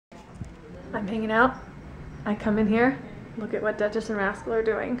I'm hanging out. I come in here, look at what Duchess and Rascal are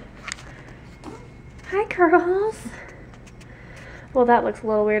doing. Hi, girls. Well, that looks a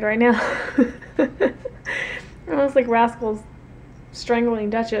little weird right now. Almost like Rascal's strangling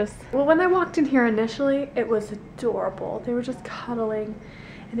Duchess. Well, when I walked in here initially, it was adorable. They were just cuddling,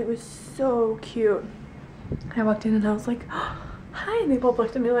 and it was so cute. I walked in and I was like, oh, hi, and they both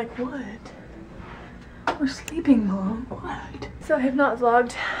looked at me like, what? We're sleeping, Mom. What? So I have not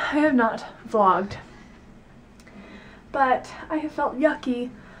vlogged. But I have felt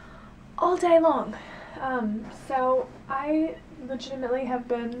yucky all day long. So I legitimately have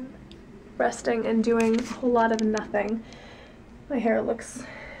been resting and doing a whole lot of nothing. My hair looks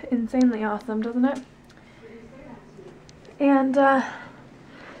insanely awesome, doesn't it? And did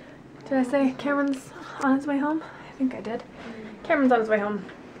I say Cameron's on his way home? I think I did. Cameron's on his way home.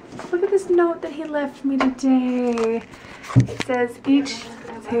 Look at this note that he left me today. It says, each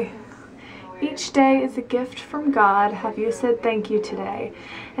day is a gift from God. Have you said thank you today?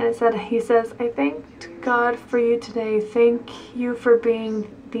 And it said, he says, I thanked God for you today. Thank you for being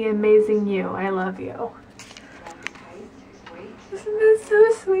the amazing you. I love you. Isn't that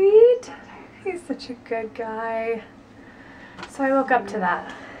so sweet? He's such a good guy. So I woke up to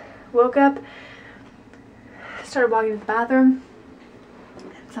that. Woke up, started walking to the bathroom,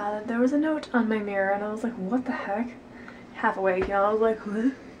 and saw that there was a note on my mirror, and I was like, what the heck? Half awake, you know, I was like,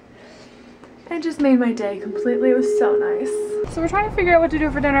 what? It just made my day completely. It was so nice. So we're trying to figure out what to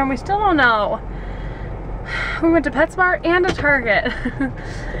do for dinner, and we still don't know. We went to PetSmart and a Target.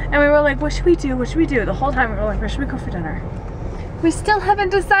 And we were like, what should we do? What should we do? The whole time we were like, where should we go for dinner? We still haven't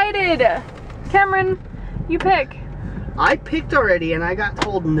decided. Cameron, you pick. I picked already and I got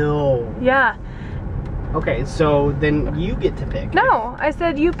told no. Yeah. Okay, so then you get to pick. No, I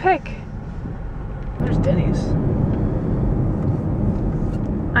said you pick. There's Denny's.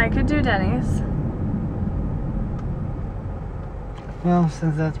 I could do Denny's. Well,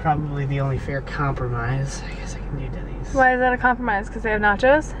 since that's probably the only fair compromise, I guess I can do Denny's. Why is that a compromise? Because they have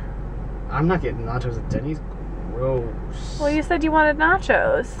nachos? I'm not getting nachos at Denny's. Gross. Well, you said you wanted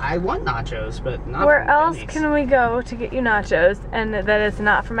nachos. I want nachos, but not Where from else Denny's. can we go to get you nachos and that is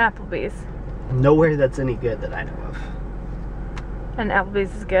not from Applebee's? Nowhere that's any good that I know of. And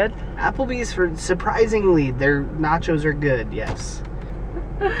Applebee's is good? Applebee's, surprisingly, their nachos are good, yes.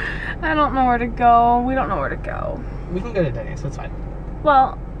 I don't know where to go. We don't know where to go. We can go to Denny's, that's fine.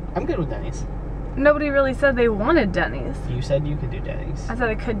 Well, I'm good with Denny's. nobody really said they wanted Denny's. You said you could do Denny's. I said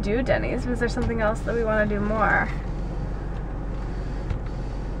I could do Denny's. Was there something else that we want to do more?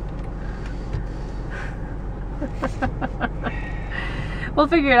 We'll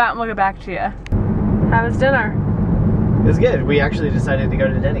figure it out and we'll get back to you. How was dinner? It was good. We actually decided to go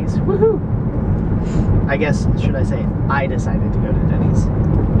to Denny's. Woohoo! I guess, should I say, I decided to go to Denny's.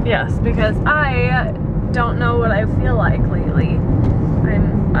 Yes, because I don't know what I feel like lately.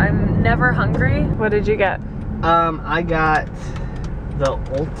 I'm never hungry. What did you get? I got the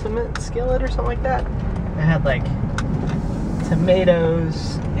ultimate skillet or something like that. It had like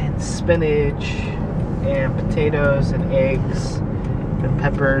tomatoes and spinach and potatoes and eggs and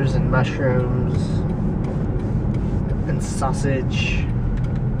peppers and mushrooms and sausage.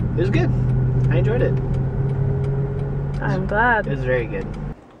 It was good. I enjoyed it. I'm glad. It was very good.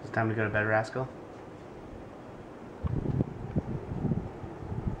 It's time to go to bed, Rascal.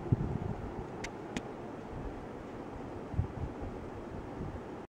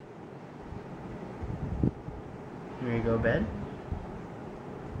 You ready to go to bed?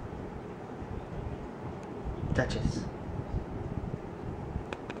 Duchess.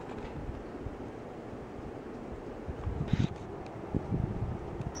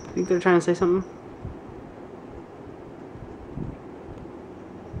 Think they're trying to say something?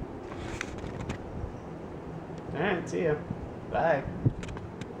 Alright, see ya. Bye.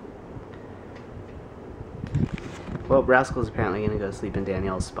 Well, Rascal's apparently gonna go sleep in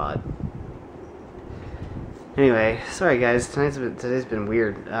Danielle's spot. Anyway, sorry guys, today's been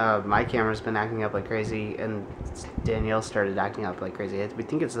weird. My camera's been acting up like crazy, and Danielle started acting up like crazy. We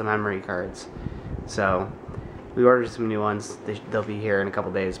think it's the memory cards. So, we ordered some new ones. They'll be here in a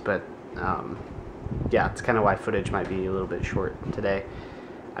couple days, but yeah, it's kind of why footage might be a little bit short today.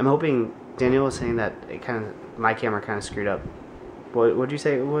 I'm hoping, Danielle was saying that my camera kind of screwed up. What would you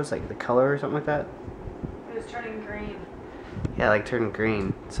say it was? Like the color or something like that? It was turning green. Yeah, like turned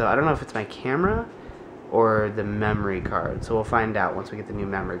green. So I don't know if it's my camera or the memory card. So we'll find out once we get the new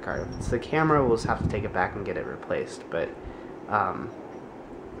memory card. If it's the camera, we'll just have to take it back and get it replaced. But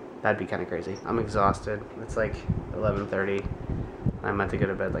that'd be kind of crazy. I'm exhausted. It's like 11:30. I meant to go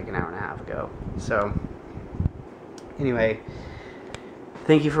to bed like an hour and a half ago. So anyway,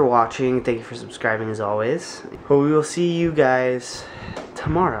 Thank you for watching. Thank you for subscribing as always. Hope we will see you guys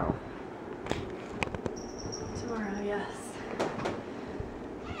tomorrow. Tomorrow, yes.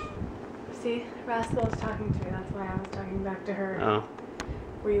 See, Rascal was talking to me. That's why I was talking back to her. Oh.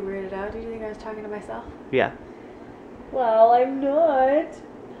 Were you weirded out? Did you think I was talking to myself? Yeah. Well, I'm not.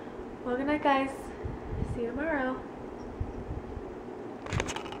 Well, good night, guys. See you tomorrow.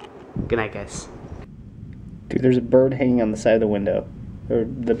 Good night, guys. Dude, there's a bird hanging on the side of the window. Or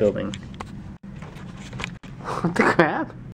the building. What the crap?